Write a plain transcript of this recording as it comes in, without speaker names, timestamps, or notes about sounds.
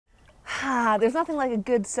There's nothing like a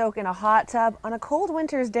good soak in a hot tub on a cold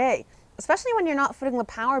winter's day, especially when you're not footing the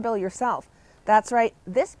power bill yourself. That's right,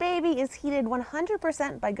 this baby is heated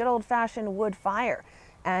 100% by good old-fashioned wood fire,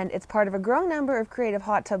 and it's part of a growing number of creative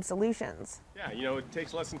hot tub solutions. Yeah, you know, it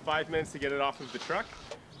takes less than 5 minutes to get it off of the truck,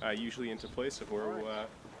 usually into place of where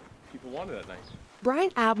people want it at night.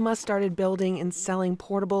 Brian Abma started building and selling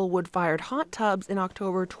portable wood-fired hot tubs in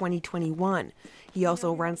October 2021. He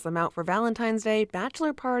also rents them out for Valentine's Day,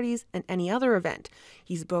 bachelor parties, and any other event.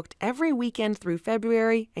 He's booked every weekend through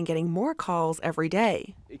February and getting more calls every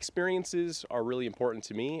day. Experiences are really important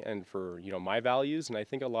to me and for, you know, my values, and I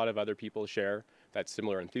think a lot of other people share that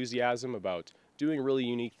similar enthusiasm about doing really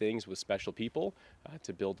unique things with special people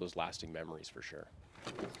to build those lasting memories for sure.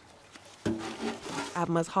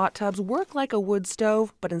 Abma's hot tubs work like a wood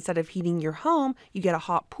stove, but instead of heating your home, you get a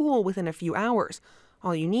hot pool within a few hours.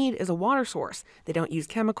 All you need is a water source. They don't use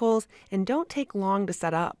chemicals and don't take long to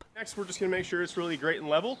set up. Next, we're just going to make sure it's really great and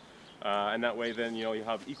level, and that way then, you know, you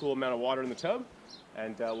have equal amount of water in the tub,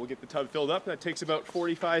 and we'll get the tub filled up. That takes about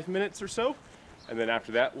 45 minutes or so, and then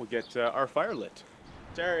after that, we'll get our fire lit.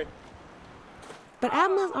 Terry. But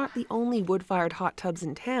Abma's aren't the only wood-fired hot tubs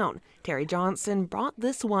in town. Terry Johnson brought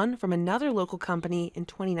this one from another local company in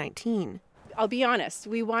 2019. I'll be honest,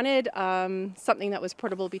 we wanted something that was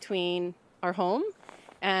portable between our home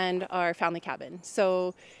and our family cabin.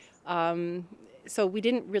 So we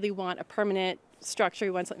didn't really want a permanent structure.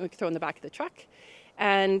 We wanted something we could throw in the back of the truck.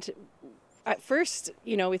 And at first,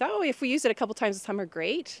 you know, we thought, oh, if we use it a couple times a summer,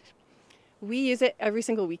 great. We use it every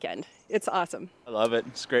single weekend. It's awesome. I love it.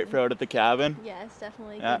 It's great for out at the cabin. Yes,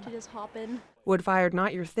 definitely. Yeah. Good to just hop in. Wood-fired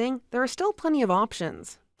not your thing? There are still plenty of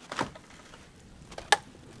options.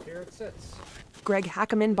 Here it sits. Greg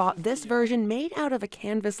Hackeman bought this version made out of a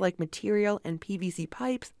canvas-like material and PVC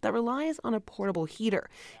pipes that relies on a portable heater.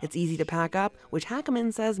 It's easy to pack up, which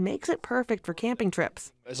Hackeman says makes it perfect for camping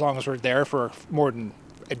trips. As long as we're there for more than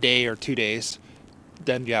a day or 2 days,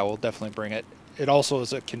 then yeah, we'll definitely bring it. It also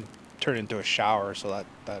can turn into a shower, so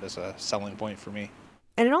that is a selling point for me.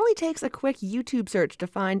 And it only takes a quick YouTube search to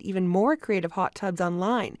find even more creative hot tubs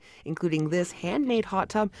online, including this handmade hot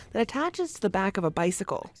tub that attaches to the back of a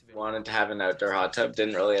bicycle. I wanted to have an outdoor hot tub,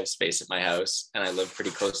 didn't really have space at my house, and I live pretty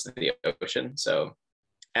close to the ocean,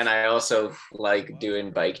 and I also like doing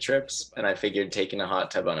bike trips, and I figured taking a hot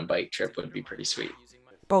tub on a bike trip would be pretty sweet.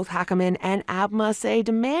 Both Hackeman and Abma say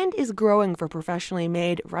demand is growing for professionally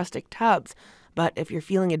made rustic tubs. But if you're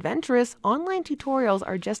feeling adventurous, online tutorials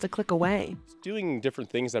are just a click away. Doing different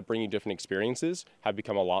things that bring you different experiences have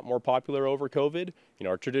become a lot more popular over COVID. You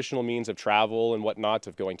know, our traditional means of travel and whatnot,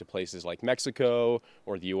 of going to places like Mexico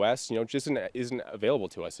or the US, you know, just isn't available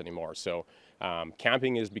to us anymore. So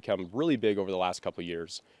camping has become really big over the last couple of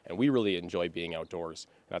years, and we really enjoy being outdoors.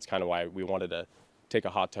 That's kind of why we wanted to take a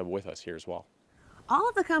hot tub with us here as well. All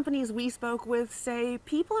of the companies we spoke with say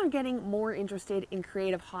people are getting more interested in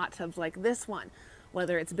creative hot tubs like this one.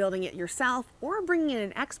 Whether it's building it yourself or bringing in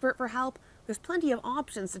an expert for help, there's plenty of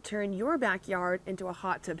options to turn your backyard into a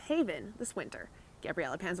hot tub haven this winter.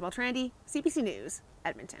 Gabriella Panzabal-Trandy, CBC News,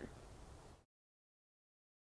 Edmonton.